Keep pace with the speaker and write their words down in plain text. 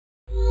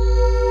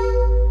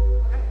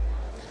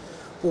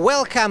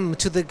Welcome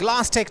to the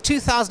glasstec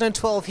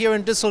 2012 here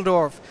in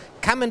Düsseldorf.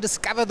 Come and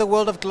discover the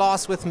world of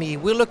glass with me.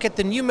 We'll look at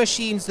the new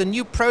machines, the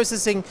new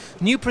processing,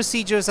 new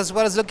procedures, as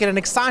well as look at an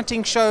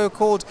exciting show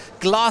called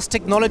Glass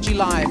Technology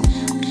Live.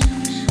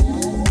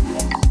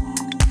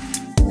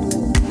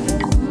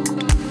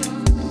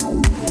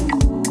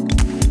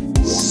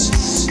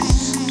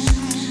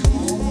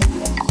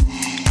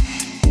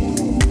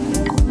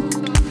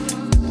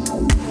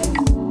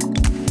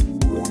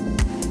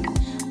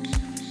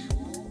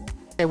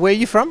 Where are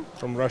you from?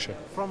 From Russia.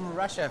 From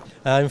Russia.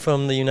 I'm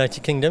from the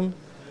United Kingdom.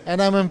 And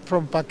I'm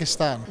from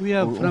Pakistan. We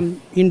are from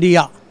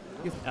India.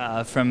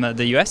 From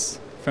the US,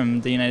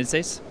 from the United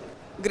States.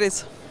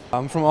 Greece.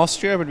 I'm from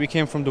Austria, but we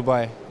came from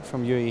Dubai,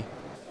 from UAE.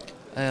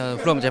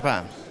 From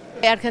Japan.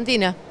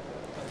 Argentina.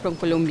 From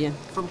Colombia.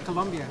 From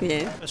Colombia?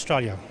 Yeah.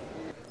 Australia.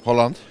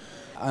 Holland.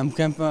 I'm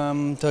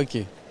from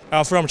Turkey.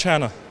 From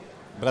China.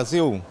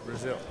 Brazil.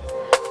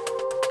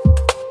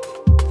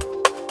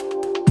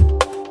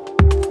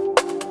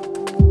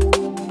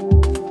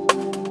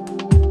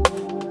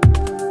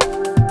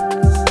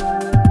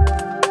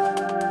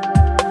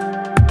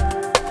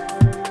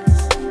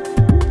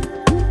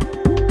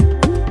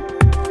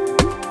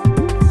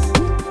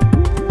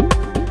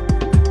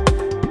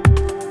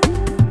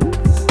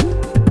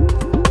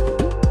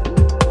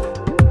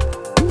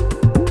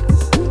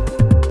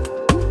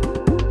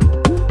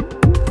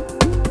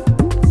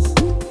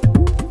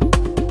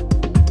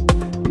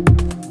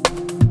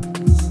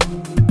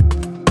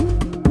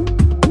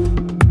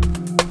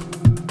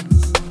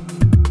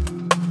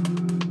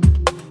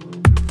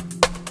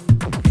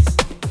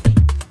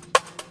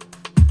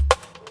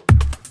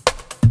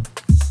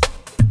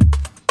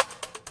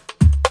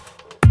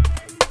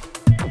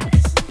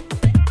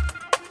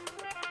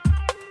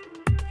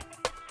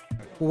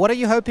 What are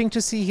you hoping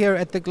to see here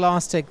at the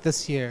glasstec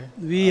this year?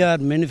 We are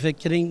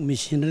manufacturing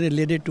machinery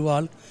related to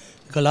all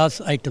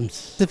glass items.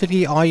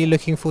 Specifically, are you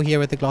looking for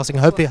here at the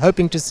glasstec,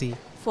 hoping to see?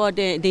 For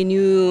the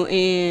new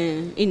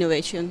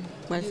innovation.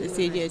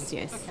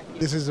 Yes.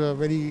 This is a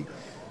very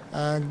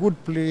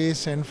good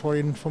place and for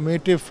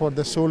informative for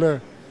the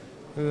solar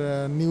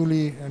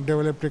newly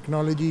developed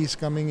technologies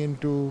coming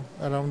into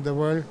around the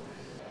world.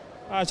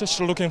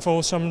 Just looking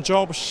for some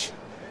jobs,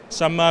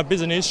 some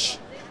business,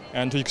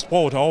 and to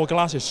export our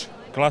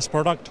glass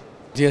product.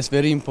 Yes,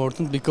 very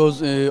important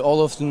because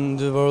all of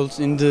the world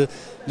in the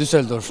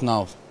Düsseldorf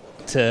now.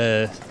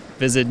 To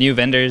visit new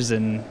vendors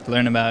and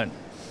learn about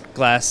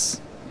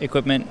glass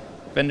equipment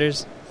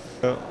vendors.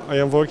 I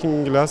am working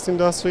in glass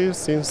industry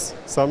since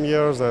some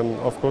years, and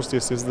of course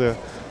this is the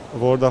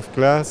world of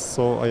glass,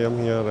 so I am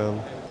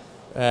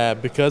here.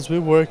 Because we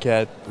work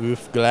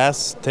with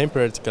glass,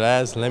 tempered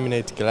glass,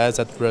 laminated glass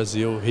at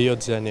Brazil, Rio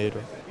de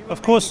Janeiro.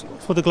 Of course,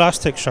 for the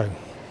glasstec show.